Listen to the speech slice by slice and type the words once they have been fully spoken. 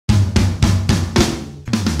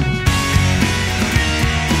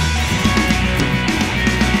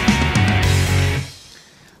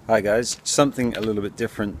Hi guys, something a little bit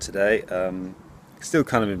different today. Still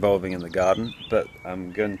kind of involving in the garden, but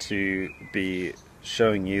I'm going to be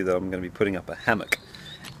showing you that I'm going to be putting up a hammock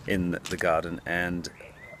in the garden, and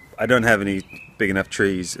I don't have any big enough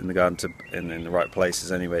trees in the garden to in the right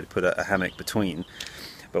places anyway to put a hammock between.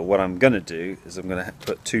 But what I'm going to do is I'm going to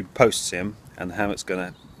put two posts in, and the hammock's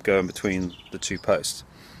going to go in between the two posts.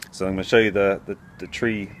 So I'm going to show you the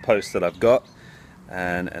tree posts that I've got,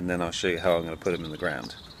 and then I'll show you how I'm going to put them in the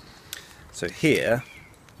ground. So here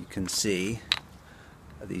you can see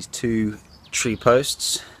these two tree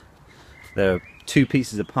posts. They're two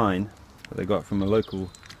pieces of pine that I got from a local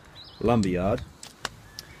lumber yard,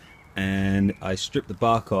 and I stripped the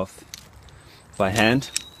bark off by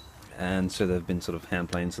hand, and so they've been sort of hand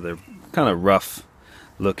planed, so they're kind of rough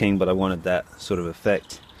looking, but I wanted that sort of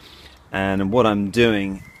effect. And what I'm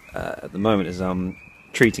doing at the moment is I'm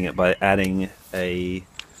treating it by adding a,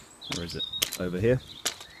 where is it, over here,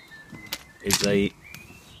 is a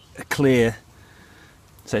clear,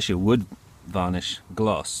 it's actually a wood varnish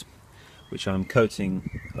gloss, which I'm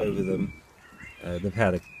coating over them. They've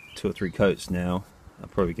had 2 or 3 coats now. I'll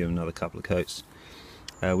probably give them another couple of coats,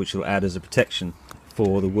 which will add as a protection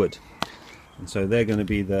for the wood. And so they're going to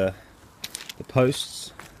be the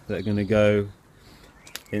posts that are going to go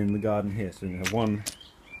in the garden here. So you have one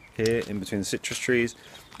here in between the citrus trees,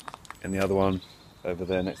 and the other one over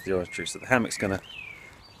there next to the orange tree. So the hammock's going to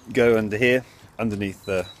go under here, underneath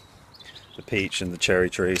the peach and the cherry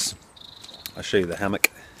trees. I'll show you the hammock.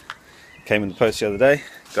 Came in the post the other day,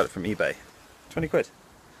 got it from eBay, 20 quid.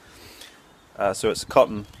 So it's a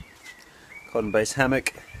cotton based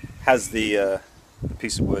hammock, has the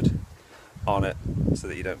piece of wood on it so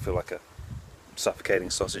that you don't feel like a suffocating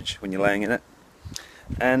sausage when you're laying in it.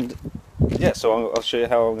 And yeah, so I'll show you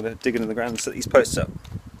how I'm going to dig it in the ground and set these posts up.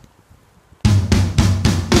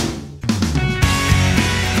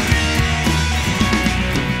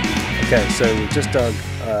 Okay, so we've just dug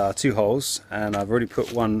 2 holes, and I've already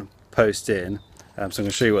put 1 post in, so I'm going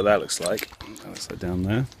to show you what that looks like. That looks like down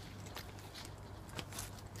there.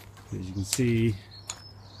 As you can see,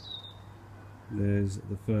 there's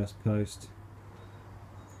the first post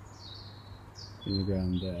in the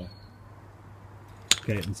ground there.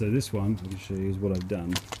 Okay, and so this one, I can show you, is what I've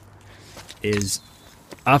done. Is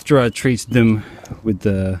after I treated them with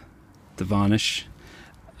the varnish,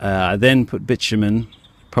 I then put bitumen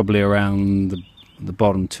probably around the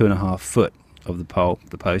bottom 2.5 foot of the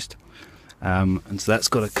post, and so that's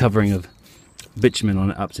got a covering of bitumen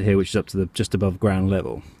on it up to here, which is up to just above ground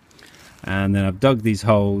level. And then I've dug these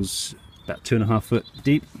holes about 2.5 foot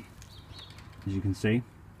deep, as you can see,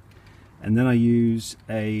 and then I use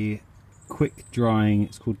a quick drying,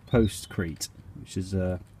 it's called Postcrete, which is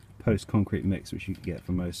a post concrete mix which you can get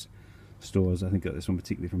from most stores. I think I got this one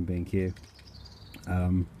particularly from B&Q.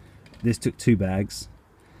 This took 2 bags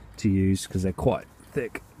to use because they're quite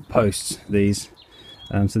thick posts, these.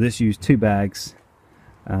 So this used 2 bags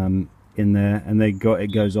in there, and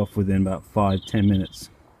it goes off within about 5-10 minutes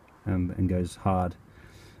and goes hard.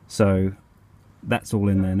 So that's all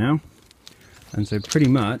in there now, and so pretty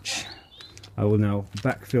much I will now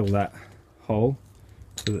backfill that hole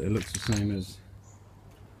so that it looks the same as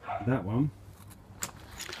that one,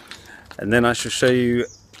 and then I shall show you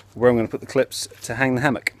where I'm going to put the clips to hang the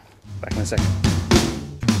hammock. Back in a second.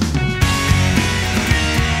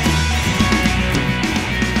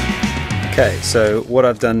 Okay, so what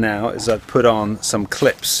I've done now is I've put on some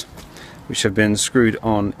clips which have been screwed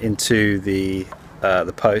on into the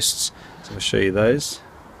posts. So I'll show you those.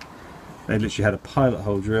 They literally had a pilot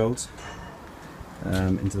hole drilled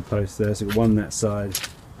into the post there. So one that side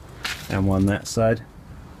and one that side.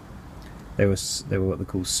 They were what they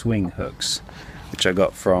call swing hooks, which I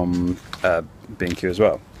got from B&Q as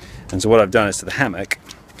well. And so what I've done is to the hammock,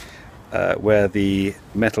 where the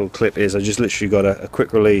metal clip is, I just literally got a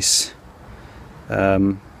quick release.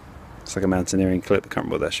 It's like a mountaineering clip, I can't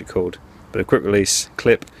remember what that's actually called, but a quick release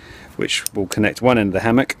clip which will connect one end of the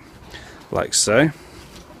hammock like so.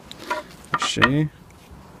 I'll show you.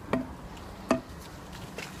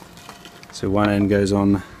 So one end goes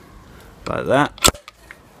on like that,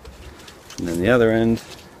 and then the other end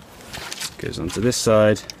goes onto this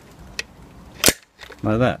side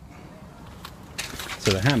like that.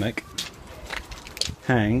 So the hammock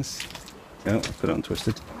hangs, oh, I'll put it on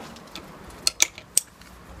twisted.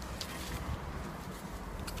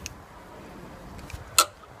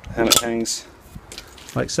 The hammock hangs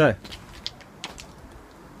like so.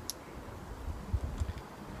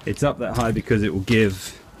 It's up that high because it will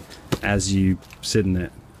give as you sit in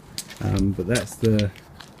it, but that's the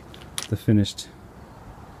finished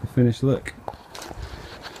look.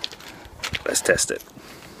 Let's test it.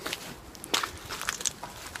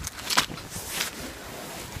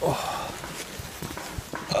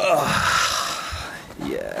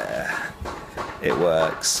 Yeah, it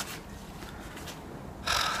works.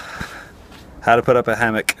 How to put up a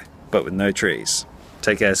hammock, but with no trees.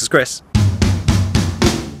 Take care, this is Chris.